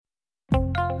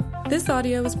This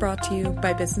audio was brought to you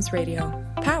by Business Radio,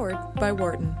 powered by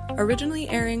Wharton, originally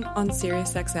airing on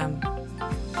SiriusXM.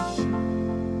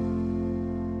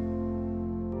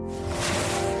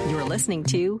 You're listening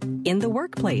to In the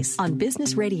Workplace on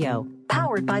Business Radio,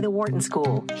 powered by the Wharton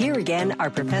School. Here again are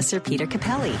Professor Peter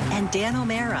Capelli and Dan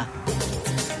O'Mara.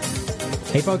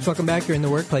 Hey, folks, welcome back. You're In the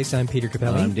Workplace. I'm Peter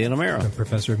Capelli. I'm Dan O'Mara. I'm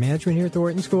Professor of Management here at the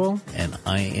Wharton School. And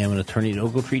I am an attorney at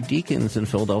Ogletree Deakins in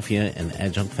Philadelphia and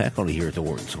adjunct faculty here at the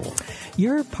Wharton School.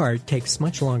 Your part takes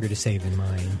much longer to say than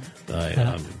mine.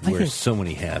 I wear so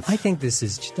many hats. I think this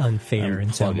is just unfair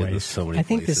in some ways. So many I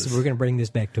think places. we're going to bring this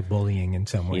back to bullying in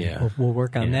some way. Yeah. We'll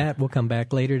work on that. We'll come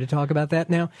back later to talk about that.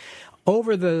 Now,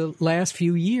 over the last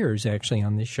few years, actually,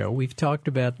 on this show, we've talked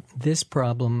about this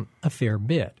problem a fair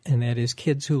bit, and that is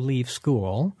kids who leave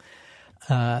school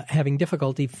having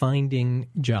difficulty finding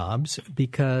jobs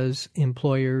because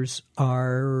employers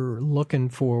are looking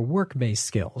for work-based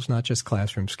skills, not just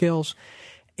classroom skills.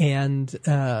 And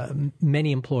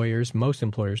many employers, most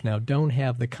employers now, don't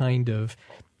have the kind of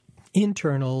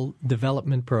internal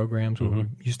development programs where we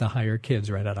used to hire kids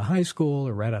right out of high school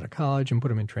or right out of college and put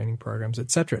them in training programs,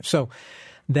 et cetera. So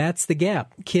that's the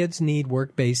gap. Kids need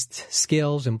work-based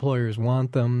skills. Employers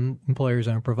want them. Employers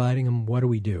aren't providing them. What do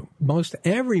we do? Most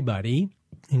everybody,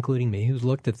 including me, who's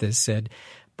looked at this, said,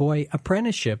 boy,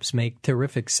 apprenticeships make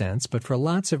terrific sense, but for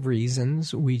lots of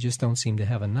reasons, we just don't seem to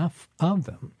have enough of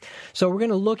them. So we're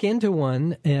going to look into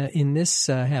one in this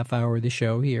half hour of the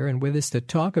show here. And with us to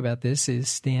talk about this is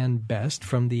Stan Best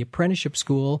from the Apprenticeship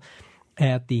School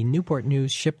at the Newport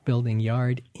News Shipbuilding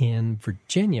Yard in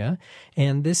Virginia.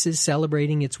 And this is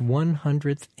celebrating its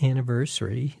 100th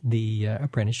anniversary, the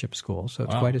Apprenticeship School. So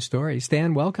it's quite a story.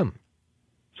 Stan, welcome.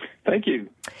 Thank you.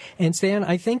 And Stan,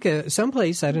 I think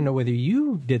someplace, I don't know whether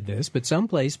you did this, but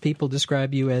someplace people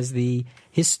describe you as the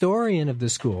historian of the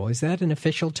school. Is that an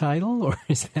official title, or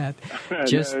is that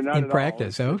just no, in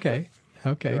practice? Okay.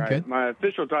 Okay, right. good. My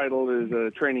official title is a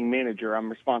training manager.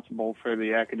 I'm responsible for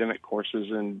the academic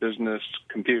courses in business,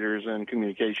 computers, and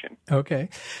communication. Okay.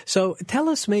 So tell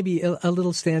us maybe a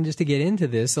little, Stan, just to get into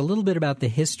this, a little bit about the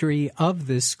history of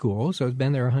this school. So it's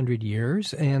been there 100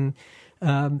 years, and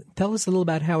tell us a little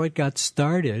about how it got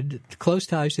started. Close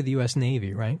ties to the U.S.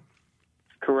 Navy, right?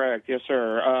 Correct. Yes,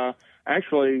 sir.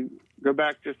 Actually, go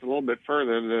back just a little bit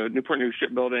further. The Newport News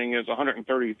Shipbuilding is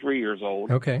 133 years old.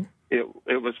 Okay.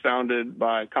 It was founded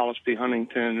by Collis P.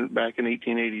 Huntington back in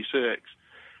 1886.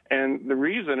 And the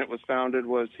reason it was founded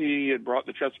was he had brought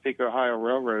the Chesapeake, Ohio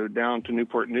Railroad down to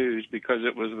Newport News because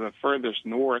it was the furthest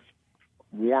north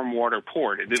warm water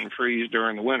port. It didn't freeze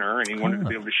during the winter, and he wanted to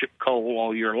be able to ship coal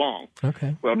all year long.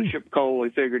 Okay. Well, to ship coal, he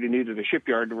figured he needed a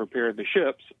shipyard to repair the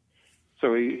ships,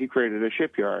 so he created a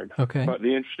shipyard. Okay. But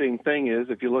the interesting thing is,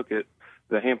 if you look at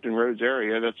the Hampton Roads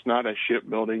area, that's not a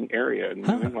shipbuilding area.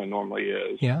 New England normally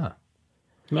is. Yeah.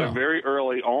 So very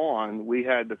early on, we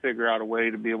had to figure out a way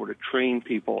to be able to train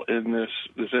people in this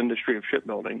industry of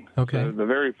shipbuilding. Okay. So the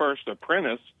very first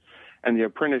apprentice and the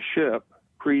apprenticeship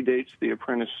predates the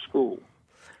apprentice school.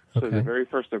 So the very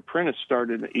first apprentice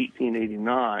started in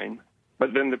 1889,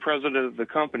 but then the president of the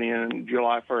company in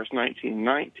July 1st,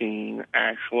 1919,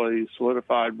 actually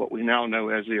solidified what we now know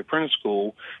as the apprentice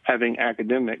school, having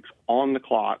academics on the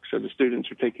clock. So the students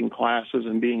are taking classes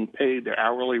and being paid their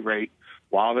hourly rate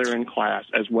while they're in class,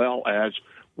 as well as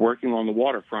working on the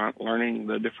waterfront, learning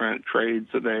the different trades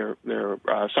that they're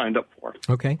signed up for.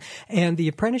 Okay. And the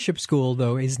apprenticeship school,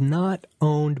 though, is not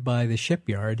owned by the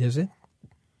shipyard, is it?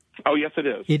 Oh, yes, it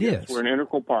is. It yes, is. We're an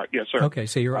integral part. Yes, sir. Okay,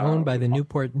 so you're owned by the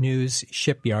Newport News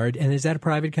Shipyard. And is that a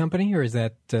private company, or is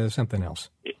that something else?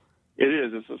 It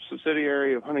is. It's a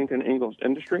subsidiary of Huntington Ingalls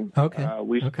Industry. Okay.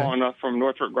 We spun off from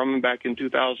Northrop Grumman back in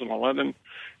 2011,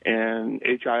 and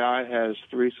HII has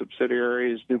 3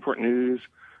 subsidiaries, Newport News,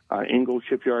 Ingalls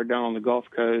Shipyard down on the Gulf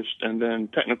Coast, and then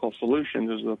Technical Solutions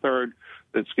is the third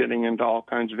that's getting into all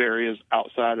kinds of areas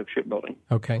outside of shipbuilding.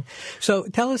 Okay. So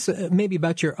tell us maybe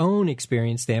about your own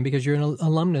experience, Dan, because you're an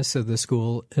alumnus of the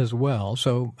school as well.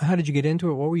 So how did you get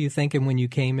into it? What were you thinking when you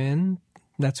came in?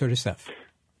 That sort of stuff.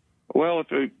 Well, if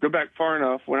we go back far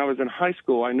enough, when I was in high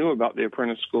school, I knew about the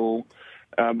apprentice school,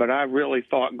 but I really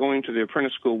thought going to the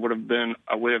apprentice school would have been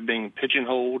a way of being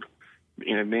pigeonholed,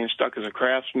 being stuck as a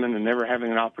craftsman and never having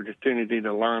an opportunity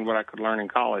to learn what I could learn in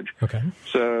college. Okay.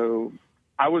 So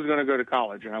I was going to go to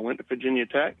college, and I went to Virginia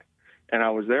Tech, and I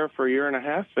was there for a year and a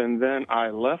half, and then I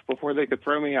left before they could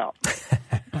throw me out.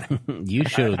 You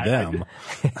showed them.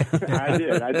 I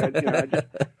did.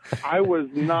 I was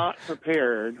not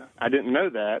prepared. I didn't know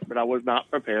that, but I was not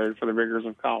prepared for the rigors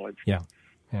of college. Yeah.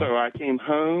 So I came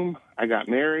home, I got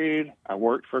married, I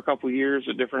worked for a couple of years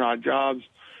at different odd jobs,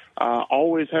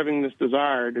 always having this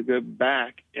desire to go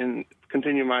back and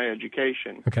continue my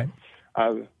education. Okay.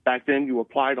 Back then, you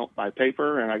applied by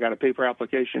paper, and I got a paper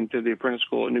application to the apprentice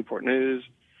school at Newport News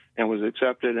and was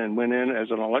accepted and went in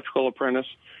as an electrical apprentice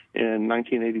in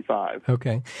 1985.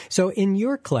 Okay. So in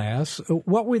your class,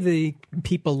 what were the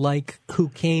people like who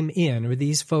came in? Were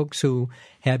these folks who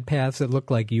had paths that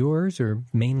looked like yours, or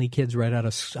mainly kids right out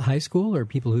of high school, or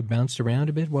people who bounced around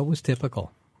a bit? What was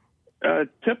typical?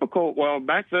 Typical, well,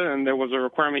 back then there was a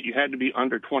requirement you had to be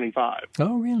under 25.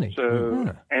 Oh, really?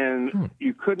 So,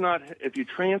 you could not, if you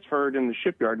transferred in the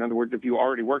shipyard, in other words, if you were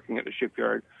already working at the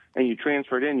shipyard and you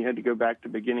transferred in, you had to go back to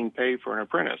beginning pay for an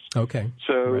apprentice. Okay.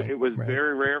 So it was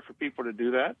very rare for people to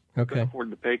do that. Okay. To afford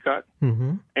the pay cut.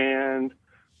 Mm-hmm. And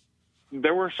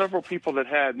there were several people that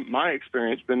had my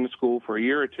experience, been to school for a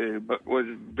year or two, but was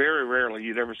very rarely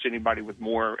you'd ever see anybody with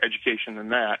more education than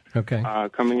that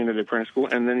coming into the apprentice school.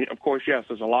 And then, of course, yes,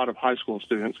 there's a lot of high school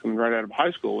students coming right out of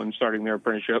high school and starting their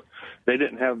apprenticeship. They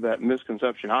didn't have that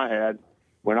misconception I had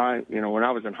when I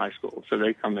was in high school, so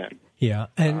they come in. Yeah,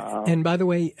 and by the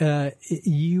way,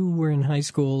 you were in high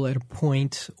school at a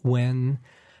point when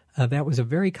that was a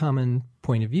very common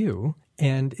point of view.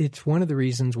 And it's one of the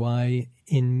reasons why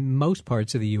in most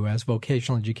parts of the U.S.,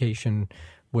 vocational education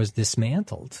was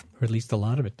dismantled, or at least a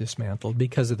lot of it dismantled,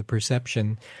 because of the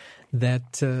perception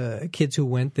that kids who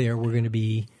went there were going to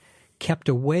be kept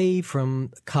away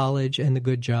from college and the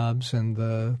good jobs and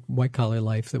the white-collar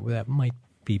life that might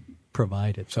be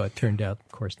provided. So it turned out,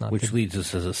 of course, not. Which leads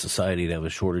us as a society to have a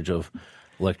shortage of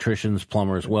electricians,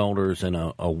 plumbers, welders, and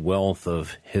a wealth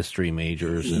of history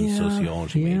majors and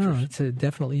sociology majors. Yeah, it's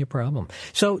definitely a problem.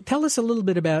 So tell us a little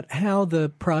bit about how the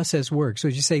process works. So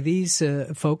as you say, these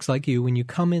folks like you, when you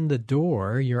come in the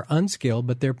door, you're unskilled,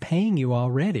 but they're paying you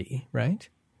already, right?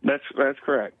 That's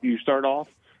correct. You start off,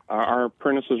 our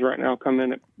apprentices right now come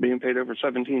in at being paid over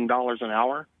 $17 an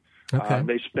hour. Okay.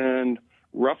 They spend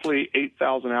roughly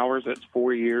 8,000 hours, that's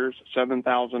 4 years,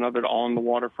 7,000 of it on the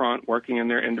waterfront working in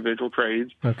their individual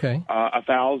trades. Okay.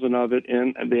 1,000 of it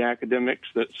in the academics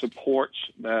that supports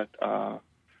that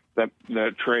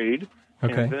trade.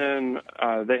 Okay. And then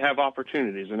they have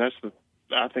opportunities, and that's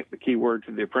I think the key word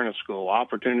to the apprentice school,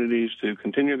 opportunities to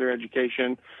continue their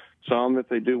education. Some, if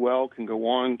they do well, can go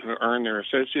on to earn their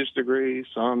associate's degree.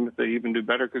 Some, if they even do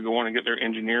better, could go on and get their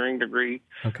engineering degree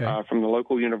from the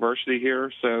local university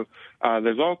here. So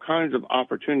there's all kinds of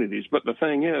opportunities. But the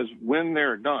thing is, when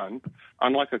they're done,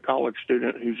 unlike a college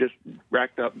student who's just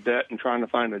racked up debt and trying to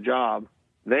find a job,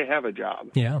 they have a job.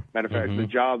 Yeah. Matter of fact, the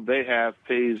job they have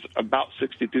pays about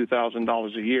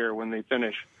 $62,000 a year when they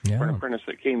finish for an apprentice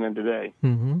that came in today.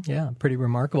 Mm-hmm. Yeah, pretty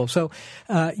remarkable. So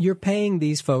you're paying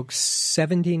these folks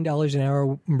 $17 an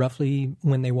hour roughly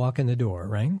when they walk in the door,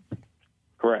 right?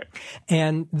 Correct.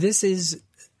 And this is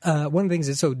one of the things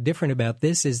that's so different about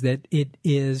this is that it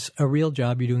is a real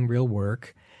job. You're doing real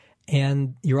work,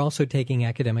 and you're also taking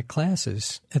academic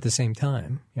classes at the same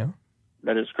time. Yeah,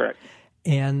 that is correct.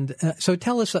 And so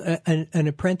tell us, an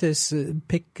apprentice,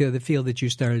 pick the field that you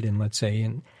started in, let's say,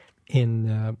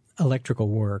 in electrical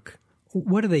work.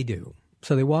 What do they do?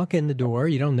 So they walk in the door,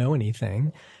 you don't know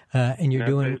anything, and you're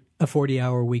doing a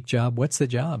 40-hour-a-week job. What's the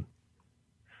job?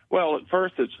 Well, at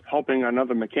first it's helping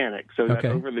another mechanic. So that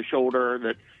over-the-shoulder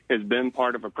that has been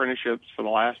part of apprenticeships for the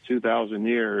last 2,000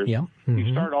 years. Yeah. Mm-hmm.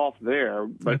 You start off there,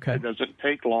 but it doesn't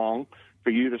take long for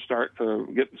you to start to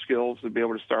get the skills to be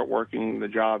able to start working the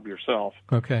job yourself.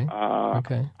 Okay.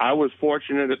 I was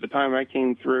fortunate at the time I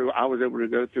came through, I was able to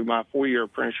go through my 4-year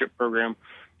apprenticeship program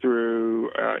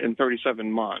through in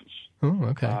 37 months. Oh,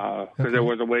 okay. Because there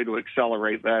was a way to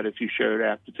accelerate that if you showed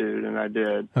aptitude, and I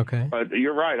did. Okay. But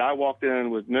you're right. I walked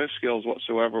in with no skills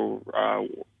whatsoever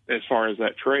as far as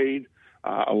that trade.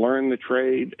 I learned the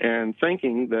trade and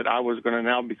thinking that I was going to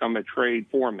now become a trade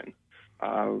foreman.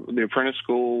 The apprentice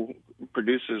school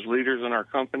produces leaders in our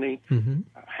company. Mm-hmm.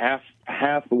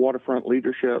 Half the waterfront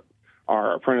leadership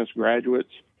are apprentice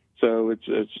graduates. So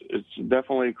it's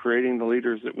definitely creating the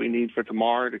leaders that we need for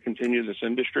tomorrow to continue this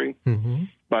industry. Mm-hmm.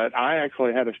 But I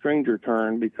actually had a stranger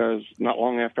turn because not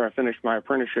long after I finished my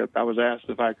apprenticeship, I was asked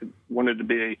if I wanted to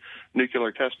be a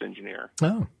nuclear test engineer.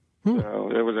 Oh. So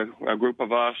there was a group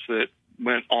of us that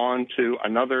went on to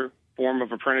another form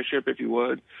of apprenticeship, if you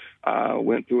would,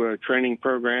 went through a training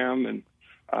program, and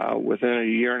within a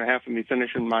year and a half of me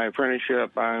finishing my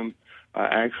apprenticeship, I'm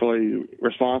actually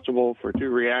responsible for 2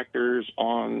 reactors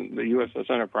on the USS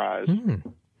Enterprise.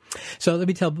 Mm. So let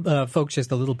me tell folks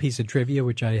just a little piece of trivia,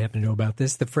 which I happen to know about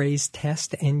this. The phrase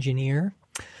test engineer,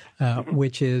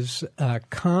 which is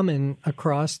common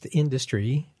across the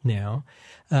industry, now,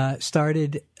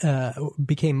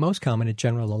 became most common at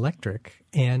General Electric,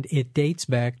 and it dates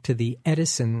back to the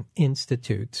Edison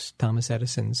Institutes, Thomas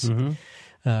Edison's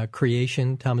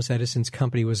creation. Thomas Edison's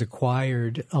company was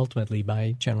acquired ultimately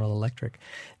by General Electric.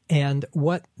 And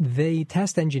what the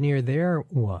test engineer there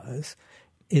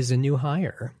is a new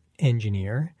hire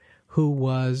engineer who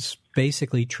was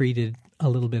basically treated a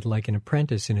little bit like an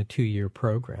apprentice in a 2-year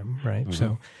program, right?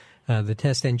 Mm-hmm. So the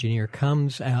test engineer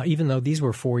comes out, even though these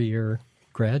were 4-year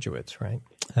graduates, right,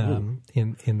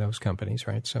 in those companies,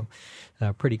 right? So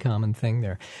pretty common thing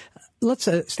there. Let's,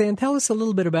 Stan, tell us a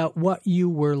little bit about what you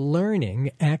were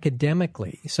learning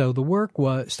academically. So the work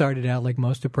started out like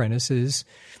most apprentices,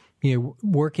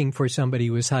 working for somebody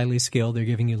who is highly skilled. They're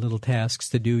giving you little tasks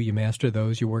to do. You master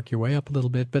those. You work your way up a little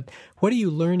bit. But what are you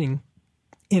learning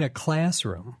in a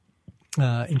classroom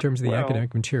in terms of the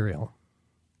academic material?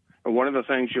 One of the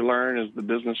things you learn is the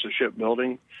business of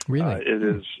shipbuilding. Really? It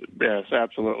is, yes,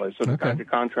 absolutely. So the kinds of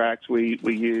contracts we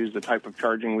use, the type of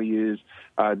charging we use,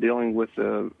 dealing with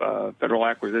the federal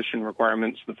acquisition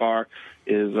requirements, the FAR,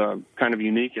 is kind of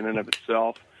unique in and of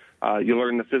itself. You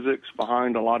learn the physics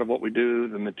behind a lot of what we do,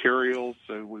 the materials.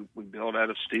 So we build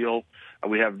out of steel.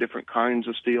 We have different kinds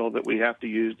of steel that we have to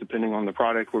use depending on the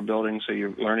product we're building. So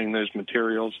you're learning those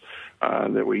materials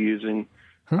that we're using.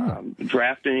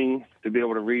 Drafting, to be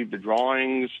able to read the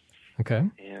drawings. Okay.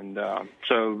 And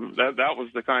so that was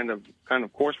the kind of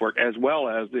coursework, as well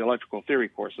as the electrical theory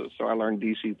courses. So I learned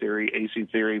DC theory, AC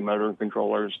theory, motor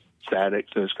controllers, statics,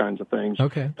 those kinds of things,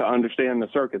 to understand the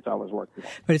circuits I was working on.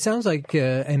 But it sounds like,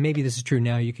 and maybe this is true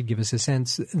now, you could give us a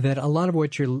sense that a lot of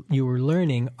what you were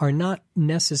learning are not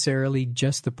necessarily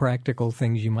just the practical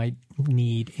things you might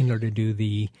need in order to do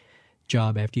the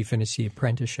job after you finish the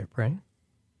apprenticeship, right?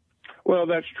 Well,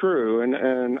 that's true,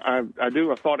 and I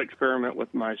do a thought experiment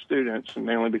with my students,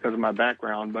 mainly because of my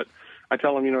background, but I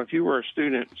tell them, if you were a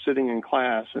student sitting in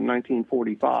class in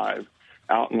 1945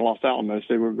 out in Los Alamos,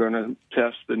 they were going to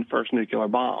test the first nuclear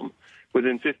bomb.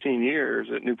 Within 15 years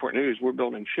at Newport News, we're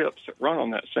building ships that run on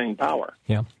that same power.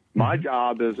 Yeah. My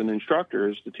job as an instructor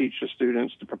is to teach the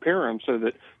students, to prepare them so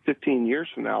that 15 years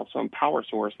from now, some power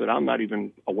source that I'm not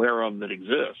even aware of that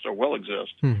exists or will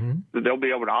exist, that they'll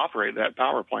be able to operate that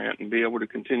power plant and be able to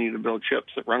continue to build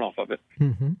ships that run off of it.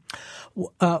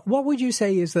 What would you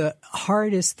say is the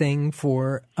hardest thing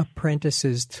for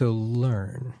apprentices to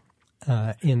learn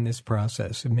in this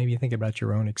process? And maybe think about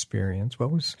your own experience.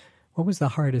 What was the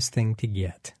hardest thing to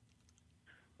get?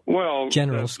 Well,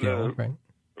 general skill, right?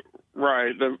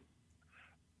 Right.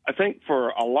 I think for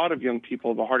a lot of young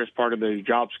people, the hardest part of those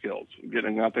job skills,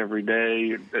 getting up every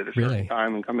day at a certain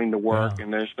time and coming to work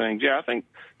and those things. Yeah, I think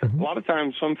a lot of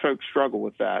times some folks struggle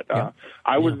with that.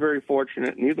 I was very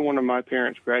fortunate. Neither one of my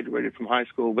parents graduated from high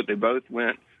school, but they both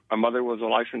went. My mother was a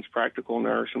licensed practical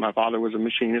nurse, and my father was a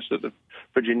machinist at the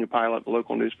Virginia Pilot, the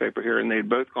local newspaper here, and they'd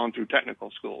both gone through technical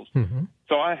schools.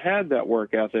 So I had that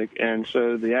work ethic, and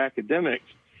so the academics,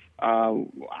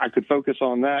 I could focus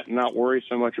on that and not worry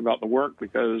so much about the work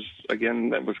because, again,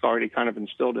 that was already kind of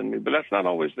instilled in me. But that's not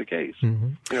always the case.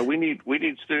 We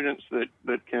need students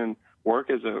that can work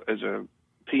as a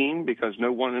team because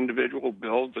no one individual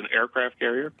builds an aircraft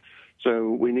carrier.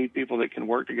 So we need people that can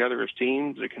work together as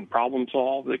teams, that can problem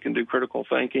solve, that can do critical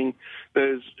thinking.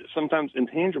 Those sometimes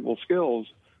intangible skills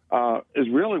is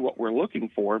really what we're looking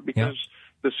for because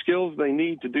the skills they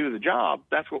need to do the job,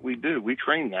 that's what we do. We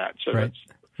train that. So that's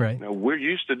right. We're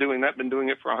used to doing that, been doing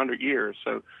it for 100 years.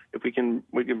 So if we can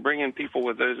bring in people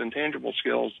with those intangible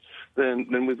skills,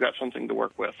 then we've got something to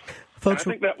work with. Folks,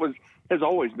 I think that has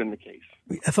always been the case.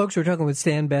 Folks, we're talking with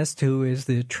Stan Best, who is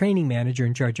the training manager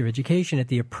in charge of education at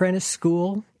the Apprentice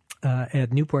School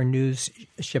at Newport News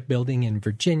Shipbuilding in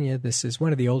Virginia. This is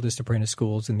one of the oldest apprentice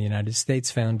schools in the United States,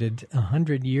 founded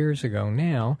 100 years ago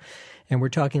now. And we're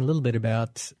talking a little bit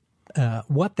about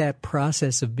what that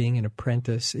process of being an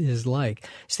apprentice is like.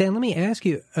 Stan, let me ask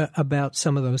you about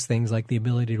some of those things, like the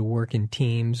ability to work in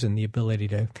teams and the ability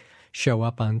to show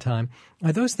up on time.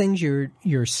 Are those things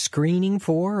you're screening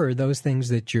for, or are those things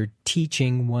that you're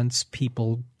teaching once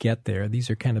people get there? These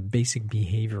are kind of basic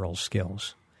behavioral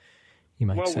skills, you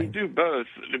might say. Well, we do both,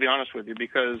 to be honest with you,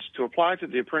 because to apply to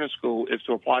the apprentice school is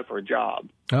to apply for a job.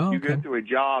 You go through a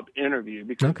job interview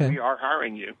because we are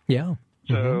hiring you. Yeah.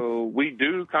 So we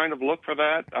do kind of look for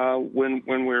that when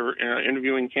we're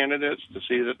interviewing candidates to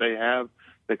see that they have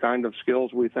the kind of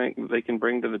skills we think they can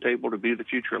bring to the table to be the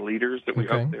future leaders that we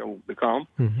hope they'll become.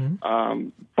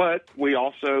 But we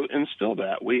also instill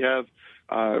that. We have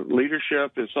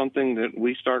Leadership is something that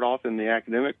we start off in the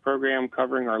academic program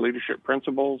covering our leadership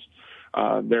principles.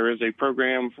 There is a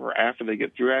program for after they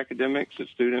get through academics that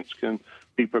students can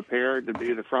be prepared to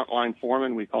be the frontline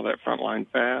foreman. We call that Frontline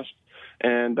Fast.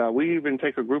 And we even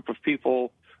take a group of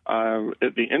people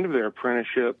at the end of their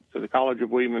apprenticeship to the College of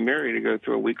William & Mary to go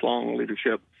through a week-long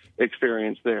leadership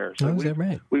experience there. So is that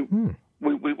right?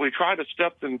 We try to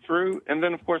step them through. And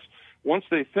then, of course, once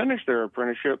they finish their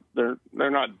apprenticeship, they're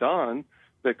not done.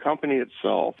 The company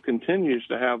itself continues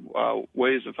to have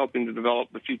ways of helping to develop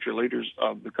the future leaders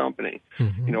of the company.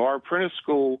 Mm-hmm. You know, our apprentice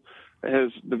school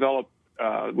has developed,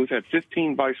 we've had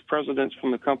 15 vice presidents from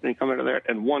the company come into there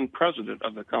and one president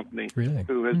of the company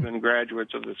who has been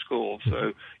graduates of the school. Mm-hmm.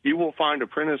 So you will find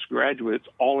apprentice graduates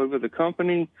all over the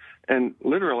company and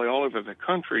literally all over the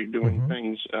country doing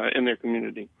things in their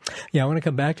community. Yeah, I want to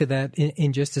come back to that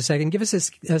in just a second. Give us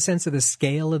a sense of the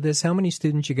scale of this. How many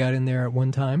students you got in there at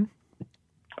one time?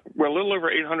 We're a little over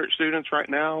 800 students right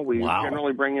now. We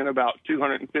generally bring in about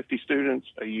 250 students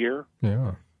a year.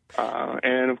 Yeah.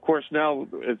 And of course now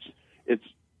it's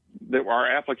that our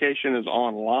application is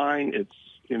online. It's,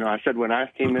 you know, I said when I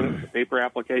came in, it was a paper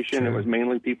application. It was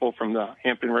mainly people from the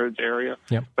Hampton Roads area.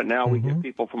 Yep. But now we get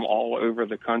people from all over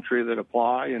the country that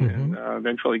apply and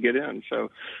eventually get in.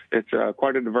 So it's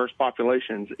quite a diverse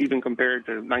population, even compared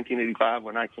to 1985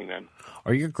 when I came in.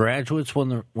 Are your graduates,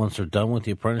 once they're done with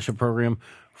the apprenticeship program,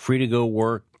 free to go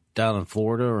work down in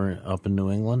Florida or up in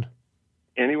New England?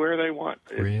 Anywhere they want.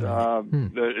 Really?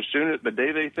 As soon as the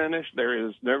day they finish, there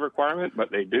is no requirement, but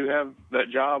they do have that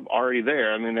job already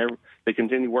there. I mean, they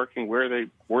continue working where they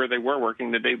were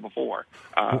working the day before.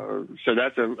 So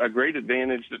that's a great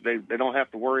advantage that they don't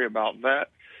have to worry about that.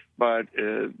 But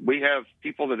we have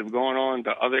people that have gone on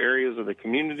to other areas of the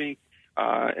community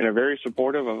and are very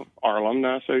supportive of our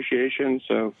alumni association.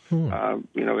 So,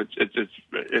 you know,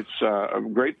 it's a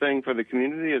great thing for the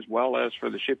community as well as for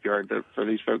the shipyard for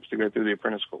these folks to go through the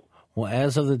apprentice school. Well,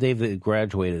 as of the day they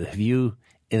graduated, have you,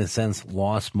 in a sense,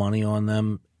 lost money on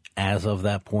them as of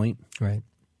that point? Right.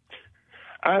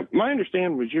 My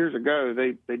understanding was years ago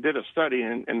they did a study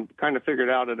and kind of figured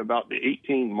out at about the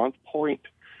 18-month point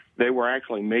they were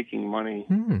actually making money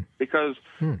because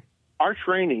our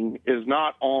training is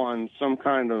not on some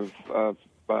kind of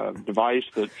device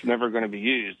that's never going to be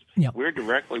used. Yep. We're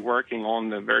directly working on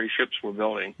the very ships we're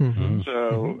building.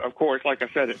 So, of course, like I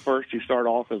said, at first you start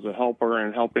off as a helper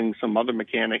and helping some other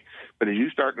mechanic, but as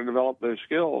you start to develop those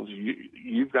skills,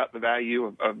 you've got the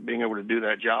value of being able to do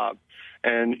that job.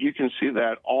 And you can see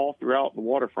that all throughout the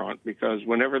waterfront because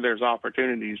whenever there's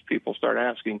opportunities, people start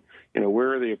asking, you know,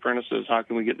 where are the apprentices? How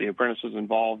can we get the apprentices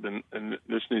involved in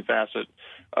this new facet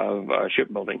of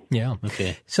shipbuilding? Yeah.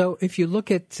 Okay. So if you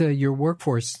look at your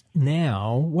workforce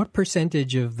now, what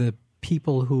percentage of the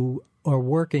people who are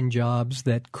working jobs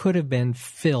that could have been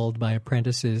filled by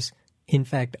apprentices, in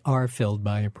fact, are filled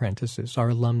by apprentices, are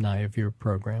alumni of your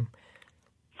program?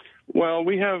 Well,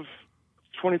 we have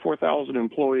 24,000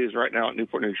 employees right now at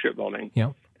Newport News Shipbuilding.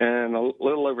 Yep. And a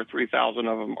little over 3,000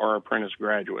 of them are apprentice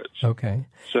graduates. Okay.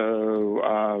 So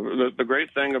the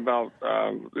great thing about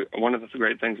one of the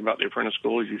great things about the apprentice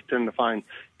school is you tend to find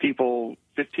people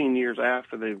 15 years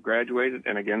after they've graduated,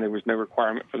 and again, there was no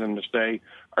requirement for them to stay,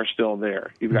 are still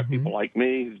there. You've got people like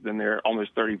me who's been there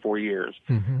almost 34 years,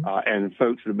 and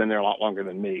folks that have been there a lot longer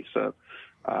than me. So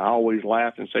I always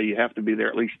laugh and say you have to be there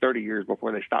at least 30 years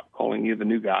before they stop calling you the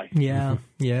new guy. Yeah,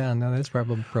 no, that's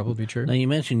probably true. Now, you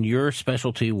mentioned your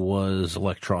specialty was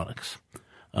electronics.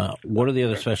 What are the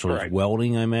other specialties? Correct.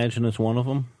 Welding, I imagine, is one of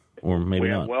them, or maybe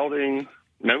not? We have welding.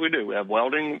 No, we do. We have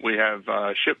welding. We have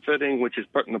ship fitting, which is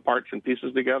putting the parts and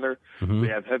pieces together. We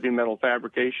have heavy metal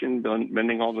fabrication,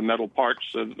 bending all the metal parts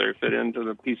so that they fit into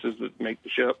the pieces that make the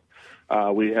ship.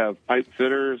 We have pipe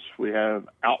fitters. We have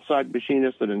outside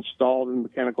machinists that install the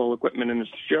mechanical equipment in the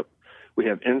ship. We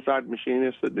have inside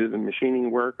machinists that do the machining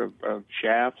work of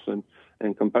shafts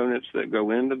and components that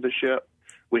go into the ship.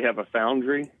 We have a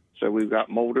foundry. So we've got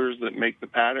molders that make the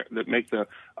pattern, that make the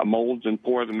molds and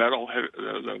pour the metal,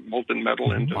 the molten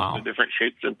metal into the different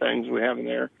shapes and things we have in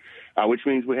there, which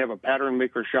means we have a pattern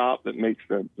maker shop that makes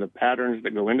the patterns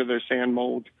that go into those sand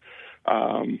molds.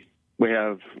 We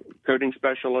have coating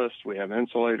specialists. We have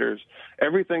insulators.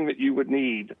 Everything that you would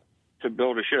need to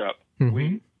build a ship,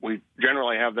 we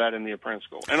generally have that in the apprentice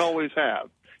school and always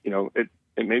have. You know, it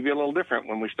may be a little different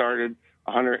when we started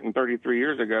 133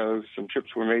 years ago. Some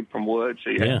ships were made from wood,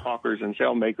 so you had caulkers and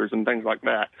sail makers and things like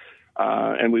that.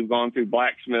 And we've gone through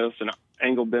blacksmiths and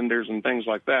angle benders and things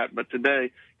like that. But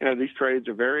today, you know, these trades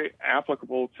are very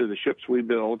applicable to the ships we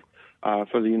build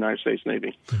for the United States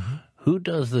Navy. Who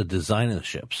does the design of the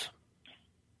ships?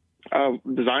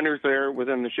 designers there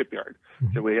within the shipyard.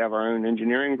 Mm-hmm. So we have our own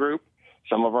engineering group.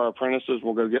 Some of our apprentices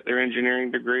will go get their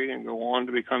engineering degree and go on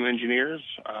to become engineers.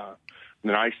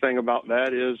 The nice thing about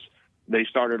that is they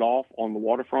started off on the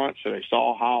waterfront, so they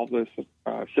saw how the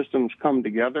systems come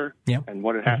together and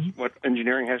what what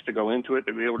engineering has to go into it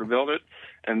to be able to build it.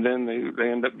 And then they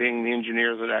end up being the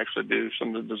engineers that actually do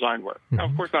some of the design work. Mm-hmm. Now,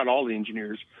 of course, not all the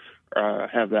engineers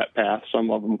have that path. Some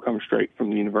of them come straight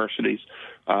from the universities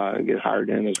and get hired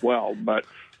in as well. But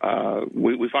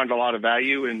we find a lot of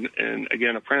value in,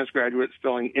 again, apprentice graduates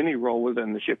filling any role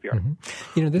within the shipyard.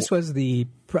 Mm-hmm. This was the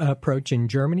approach in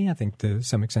Germany. I think to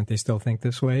some extent they still think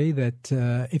this way, that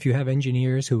if you have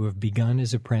engineers who have begun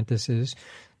as apprentices,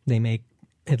 they make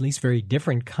at least very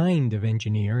different kind of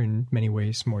engineer, in many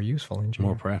ways more useful engineer.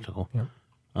 More practical.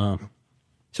 Yeah.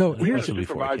 So here's so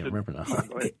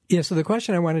the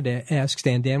question I wanted to ask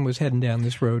Stan, Dan was heading down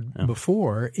this road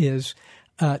before, is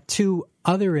to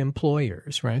other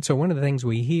employers, right? So one of the things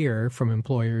we hear from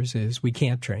employers is we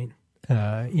can't train.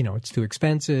 It's too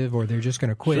expensive, or they're just going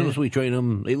to quit. As soon as we train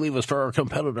them, they leave us for our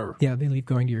competitor. Yeah, they leave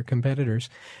going to your competitors.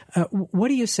 What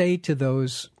do you say to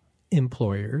those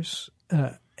employers?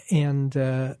 And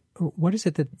what is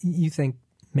it that you think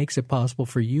makes it possible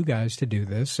for you guys to do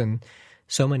this, and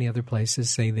so many other places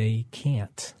say they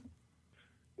can't?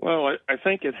 Well, I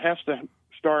think it has to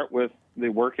start with the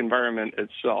work environment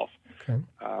itself. Okay.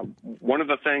 One of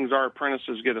the things our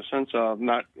apprentices get a sense of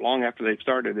not long after they've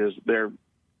started is they're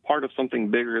part of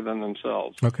something bigger than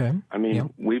themselves. Okay. I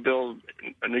mean, we build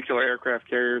nuclear aircraft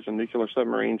carriers and nuclear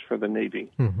submarines for the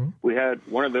Navy. Mm-hmm. We had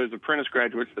one of those apprentice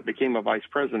graduates that became a vice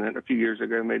president a few years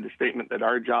ago made the statement that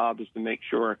our job is to make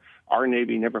sure our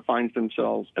Navy never finds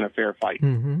themselves in a fair fight.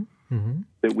 Mm-hmm. Mm-hmm.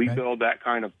 That we build that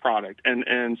kind of product.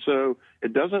 And so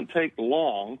it doesn't take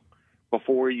long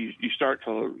before you start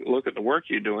to look at the work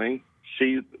you're doing,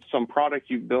 see some product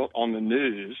you built on the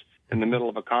news in the middle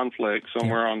of a conflict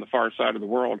somewhere on the far side of the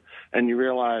world, and you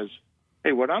realize,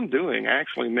 hey, what I'm doing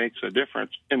actually makes a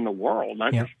difference in the world,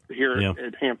 not just here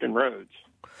at Hampton Roads.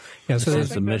 Yeah, so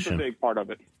that's the mission. That's a big part of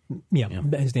it. Yeah,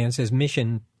 as Dan says,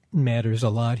 mission matters a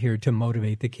lot here to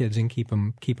motivate the kids and keep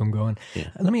them going. Yeah.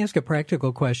 Let me ask a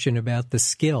practical question about the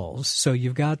skills. So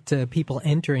you've got people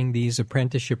entering these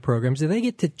apprenticeship programs. Do they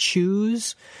get to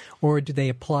choose, or do they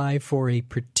apply for a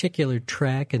particular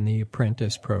track in the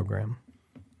apprentice program?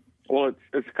 Well,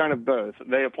 it's kind of both.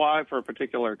 They apply for a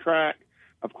particular track.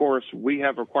 Of course, we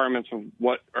have requirements of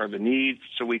what are the needs,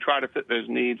 so we try to fit those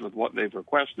needs with what they've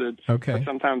requested. Okay. But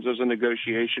sometimes there's a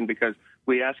negotiation because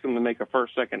we ask them to make a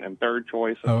first, second, and third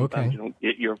choice. So sometimes you don't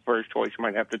get your first choice. You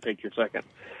might have to take your second.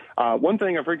 One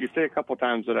thing I've heard you say a couple of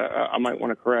times that I might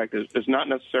want to correct is not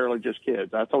necessarily just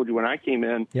kids. I told you when I came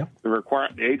in,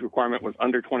 the age requirement was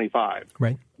under 25.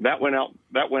 Right. That went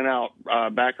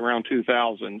out back around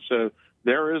 2000. So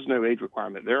there is no age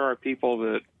requirement. There are people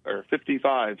that are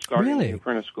 55 starting the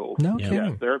apprentice school. No kidding.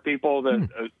 Yeah, there are people that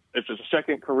it's a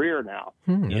second career now.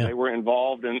 They were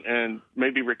involved and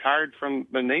maybe retired from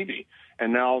the Navy,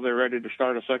 and now they're ready to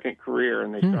start a second career,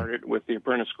 and they started with the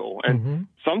apprentice school. And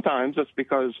sometimes it's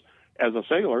because as a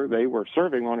sailor, they were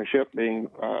serving on a ship being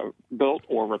built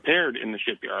or repaired in the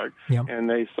shipyard, and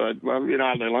they said, well,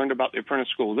 they learned about the apprentice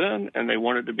school then, and they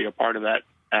wanted to be a part of that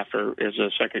after as a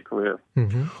second career.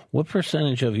 Mm-hmm. What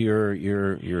percentage of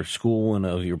your school and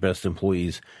of your best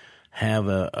employees have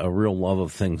a real love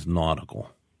of things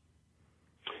nautical?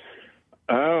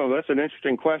 Oh, that's an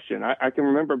interesting question. I can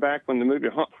remember back when the movie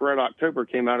Hunt for Red October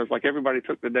came out, it was like everybody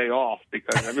took the day off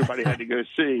because everybody had to go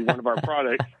see one of our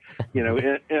products, in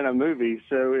a movie.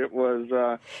 So it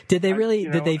was. Did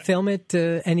they film it?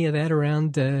 Any of that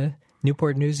around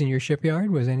Newport News in your shipyard?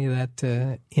 Was any of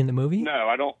that in the movie?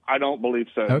 No, I don't believe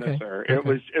so. Okay. No, sir. It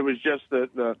was just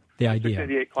the idea.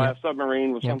 688 class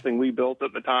submarine was something we built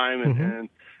at the time, and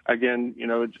again,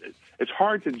 it's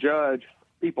hard to judge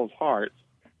people's hearts.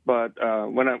 But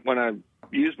when I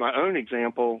use my own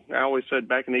example, I always said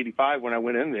back in '85 when I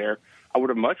went in there, I would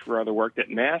have much rather worked at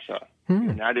NASA.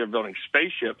 And the idea of building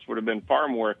spaceships would have been far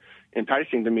more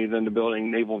enticing to me than to building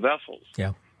naval vessels.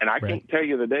 Yeah. And I can't tell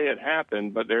you the day it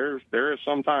happened, but there is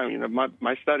some time.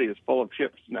 My study is full of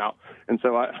ships now, and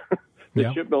so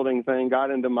the shipbuilding thing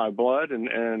got into my blood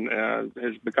and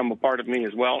has become a part of me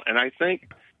as well. And I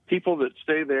think people that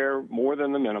stay there more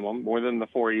than the minimum, more than the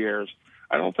 4 years,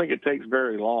 I don't think it takes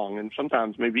very long, and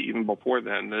sometimes maybe even before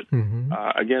then. That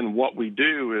again, what we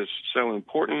do is so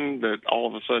important that all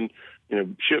of a sudden,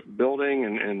 shipbuilding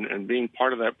and being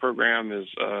part of that program is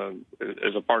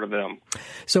a part of them.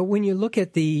 So when you look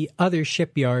at the other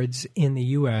shipyards in the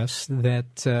U.S.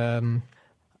 that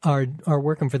are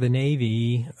working for the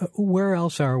Navy. Where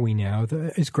else are we now?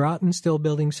 Is Groton still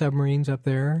building submarines up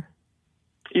there?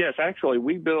 Yes, actually,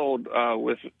 we build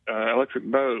with Electric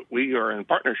Boat. We are in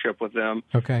partnership with them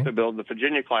to build the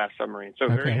Virginia-class submarine. So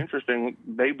very interesting.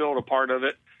 They build a part of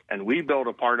it, and we build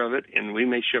a part of it, and we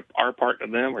may ship our part to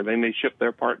them, or they may ship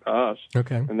their part to us.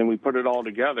 Okay. And then we put it all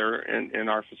together in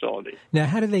our facility. Now,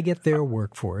 how do they get their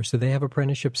workforce? Do they have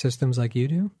apprenticeship systems like you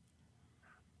do?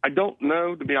 I don't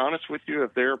know, to be honest with you,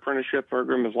 if their apprenticeship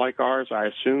program is like ours. I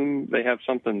assume they have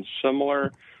something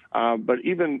similar. But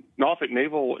even Norfolk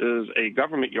Naval is a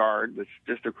government yard that's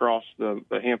just across the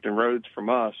Hampton Roads from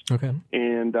us. Okay.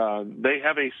 And they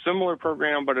have a similar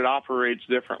program, but it operates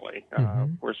differently.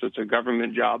 Of course, it's a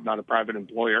government job, not a private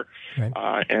employer.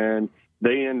 Right. And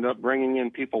they end up bringing in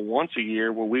people once a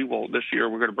year. Well, this year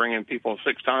we're going to bring in people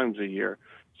 6 times a year.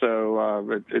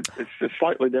 So it's just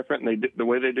slightly different. And the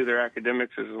way they do their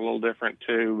academics is a little different,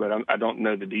 too, but I don't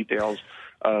know the details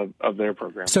of their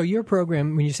program. So your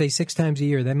program, when you say 6 times a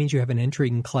year, that means you have an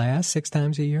entering class 6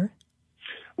 times a year?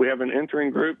 We have an entering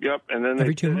group, yep. And then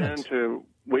every 2 months.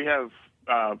 We have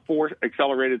 4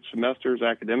 accelerated semesters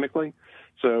academically.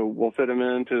 So we'll fit them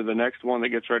into the next one that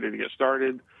gets ready to get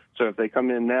started. So if they come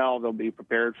in now, they'll be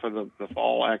prepared for the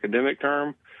fall academic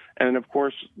term. And, of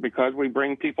course, because we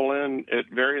bring people in at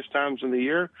various times in the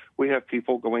year, we have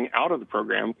people going out of the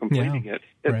program, completing it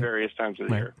at various times of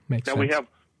the year. Makes sense. We have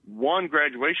one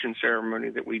graduation ceremony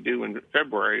that we do in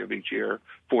February of each year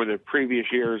for the previous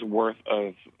year's worth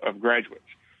of graduates.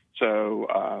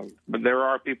 So, but there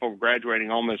are people graduating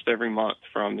almost every month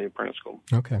from the apprentice school.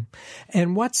 Okay.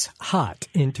 And what's hot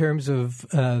in terms of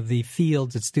the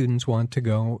fields that students want to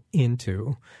go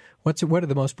into? What are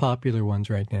the most popular ones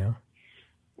right now?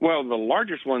 Well, the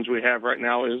largest ones we have right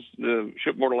now is the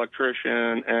shipboard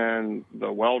electrician and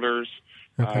the welders,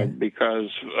 because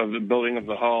of the building of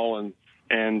the hull and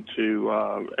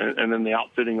then the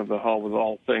outfitting of the hull with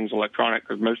all things electronic,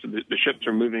 because most of the ships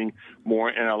are moving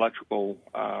more in an electrical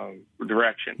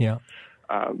direction. Yeah.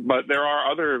 But there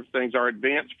are other things. Our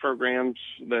advanced programs,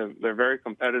 they're very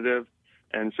competitive.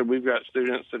 And so we've got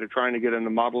students that are trying to get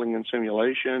into modeling and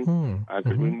simulation,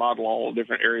 because we model all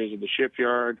different areas of the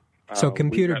shipyard. So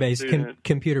computer-based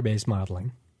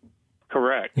modeling.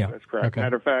 Correct. Yeah. That's correct. Okay.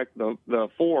 Matter of fact, the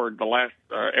Ford, the last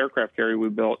aircraft carrier we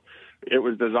built, it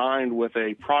was designed with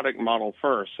a product model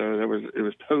first. So it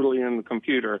was totally in the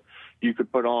computer. You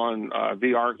could put on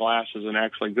VR glasses and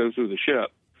actually go through the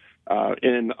ship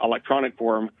in electronic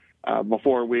form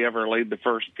before we ever laid the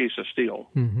first piece of steel.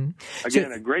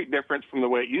 Again, a great difference from the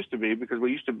way it used to be, because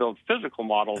we used to build physical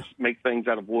models, make things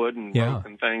out of wood and rope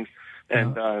and things.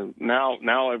 And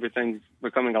now everything's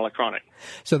becoming electronic.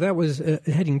 So that was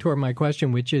heading toward my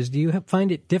question, which is, do you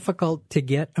find it difficult to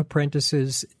get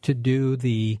apprentices to do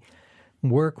the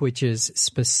work which is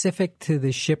specific to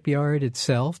the shipyard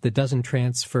itself, that doesn't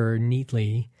transfer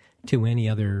neatly to any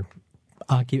other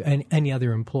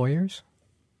employers?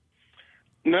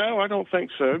 No, I don't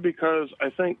think so, because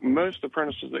I think most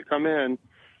apprentices that come in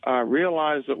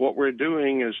realize that what we're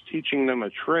doing is teaching them a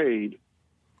trade,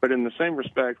 but in the same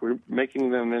respect, we're making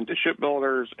them into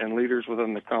shipbuilders and leaders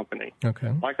within the company.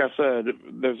 Okay. Like I said,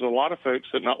 there's a lot of folks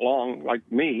that not long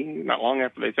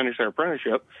after they finish their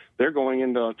apprenticeship, they're going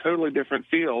into a totally different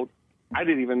field. I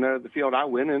didn't even know the field I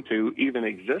went into even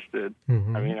existed. I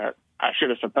mean, I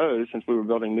should have supposed, since we were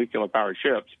building nuclear-powered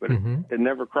ships, but it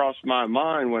never crossed my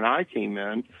mind when I came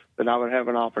in that I would have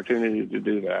an opportunity to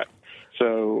do that.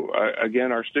 So,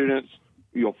 again, our students,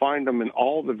 you'll find them in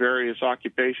all the various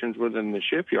occupations within the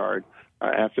shipyard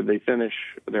after they finish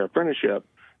their apprenticeship.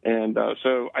 And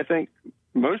so I think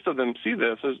most of them see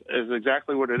this as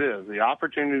exactly what it is, the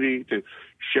opportunity to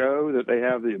show that they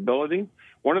have the ability.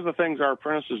 One of the things our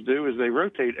apprentices do is they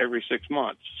rotate every 6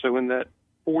 months. So in that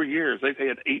 4 years, they've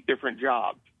had 8 different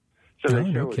jobs. So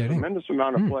they show a tremendous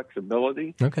amount of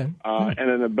flexibility and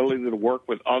an ability to work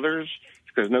with others,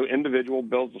 because no individual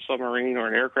builds a submarine or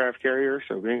an aircraft carrier.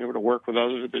 So being able to work with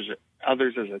others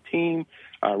as a team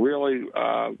really,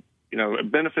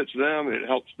 it benefits them. It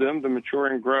helps them to mature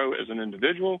and grow as an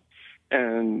individual,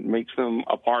 and makes them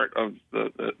a part of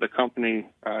the company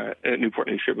at Newport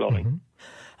News Shipbuilding.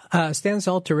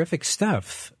 Stansel, terrific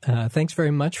stuff. Thanks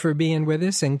very much for being with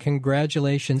us, and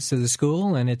congratulations to the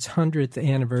school and its 100th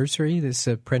anniversary. This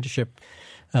apprenticeship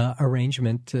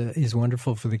arrangement is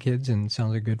wonderful for the kids and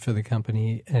sounds like good for the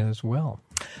company as well.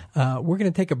 We're going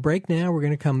to take a break now. We're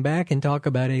going to come back and talk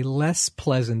about a less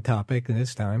pleasant topic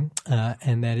this time,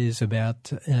 and that is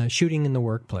about shooting in the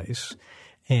workplace,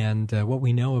 and what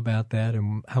we know about that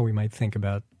and how we might think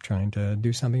about trying to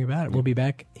do something about it. We'll be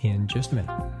back in just a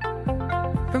minute.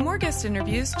 For more guest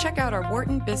interviews, check out our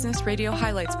Wharton Business Radio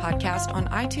Highlights podcast on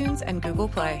iTunes and Google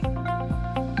Play.